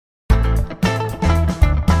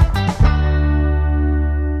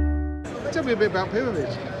me a bit about Pyramid.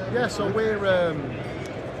 Yeah, so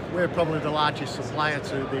we're probably the largest supplier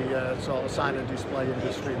to the sort of sign and display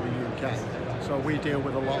industry in the UK. So we deal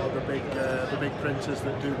with a lot of the big printers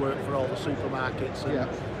that do work for all the supermarkets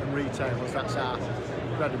and retailers. That's our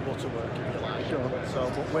bread and butter work, if you like. Sure.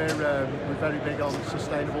 So, but we're very big on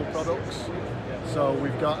sustainable products. So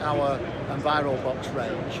we've got our EnviroBox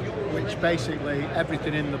range, which basically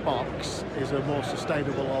everything in the box is a more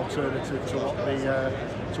sustainable alternative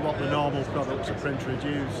to what the normal products a printer would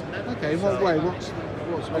use. Okay, in what way? What's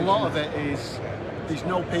a lot of it is there's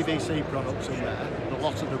no PVC products in there. A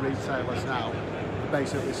lot of the retailers now are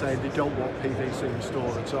basically saying they don't want PVC in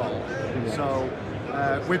store at all. Yeah.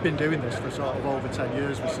 So we've been doing this for sort of over 10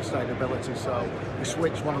 years with sustainability. So we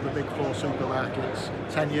switched one of the big 4 supermarkets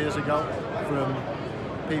 10 years ago from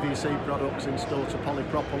PVC products in store to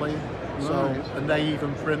polypropylene. So, and they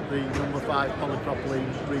even print the number 5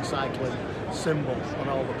 polypropylene recycling symbol on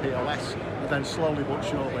all the POS. And then slowly but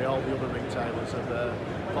surely all the other retailers have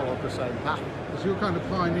followed the same path. So you're kind of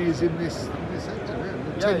pioneers in this sector,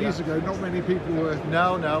 yeah? 10 years ago, not many people were...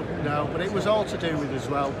 No, but it was all to do with as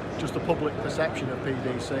well just the public perception of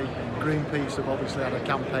PVC. Greenpeace have obviously had a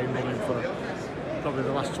campaign running for probably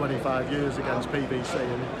the last 25 years against PVC,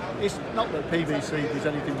 and it's not that PVC there's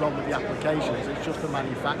anything wrong with the applications, it's just the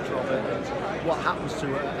manufacture of it and what happens to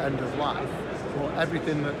it at end of life. Well,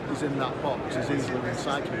 everything that is in that box is easily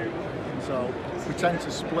recyclable. So we tend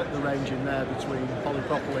to split the range in there between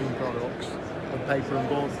polypropylene products and paper and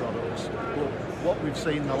board products. But what we've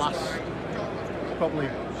seen the last, probably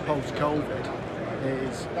post-COVID,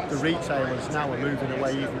 is the retailers now are moving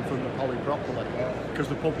away even from the polypropylene because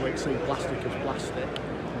the public see plastic as plastic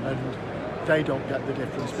and they don't get the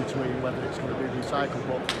difference between whether it's going to be recycled.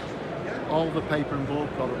 But all the paper and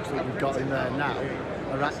board products that we've got in there now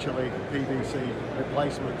are actually PVC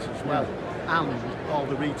replacements as well. And all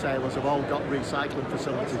the retailers have all got recycling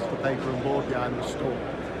facilities for paper and board behind the store.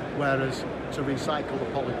 Whereas to recycle the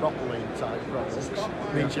polypropylene type products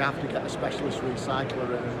means you have to get a specialist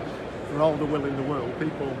recycler, and for all the will in the world,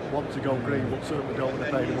 people want to go green but certainly don't want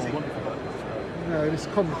to pay more money for it. No, it's a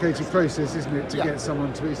complicated process, isn't it, to get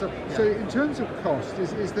someone to recycle. So in terms of cost,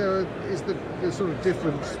 is the sort of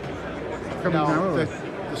difference coming now?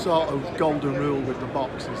 The sort of golden rule with the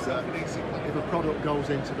box is that if a product goes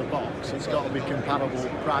into the box, it's got to be comparable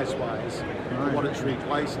price-wise to what it's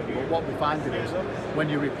replacing. But what we're finding is when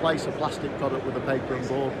you replace a plastic product with a paper and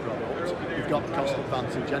board product, you've got the cost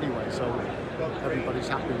advantage anyway, so everybody's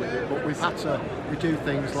happy with it. But we do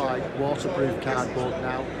things like waterproof cardboard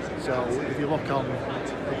now. So if you look on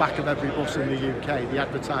the back of every bus in the UK, the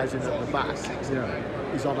advertising at the back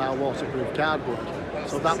is on our waterproof cardboard.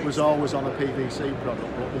 So that was always on a PVC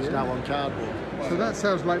product, but it's now on cardboard. So that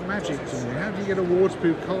sounds like magic to me. How do you get a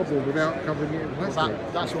waterproof cardboard without covering it in plastic?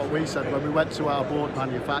 Well, that's what we said when we went to our board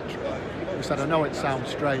manufacturer. We said, I know it sounds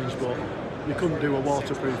strange, but you couldn't do a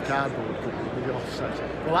waterproof cardboard, could you? The boss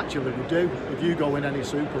said, well, actually we do. If you go in any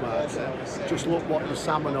supermarket, just look what your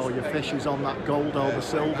salmon or your fish is on that gold or the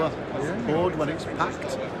silver board when it's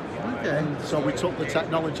packed. Okay. And so we took the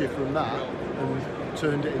technology from that and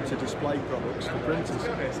turned it into display products for printers.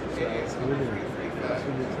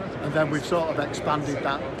 And then we've sort of expanded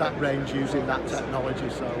that range using that technology.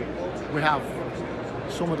 So we have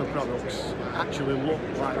some of the products actually look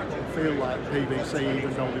like and feel like PVC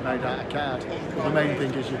even though they're made out of card. But the main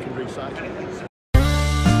thing is you can recycle it.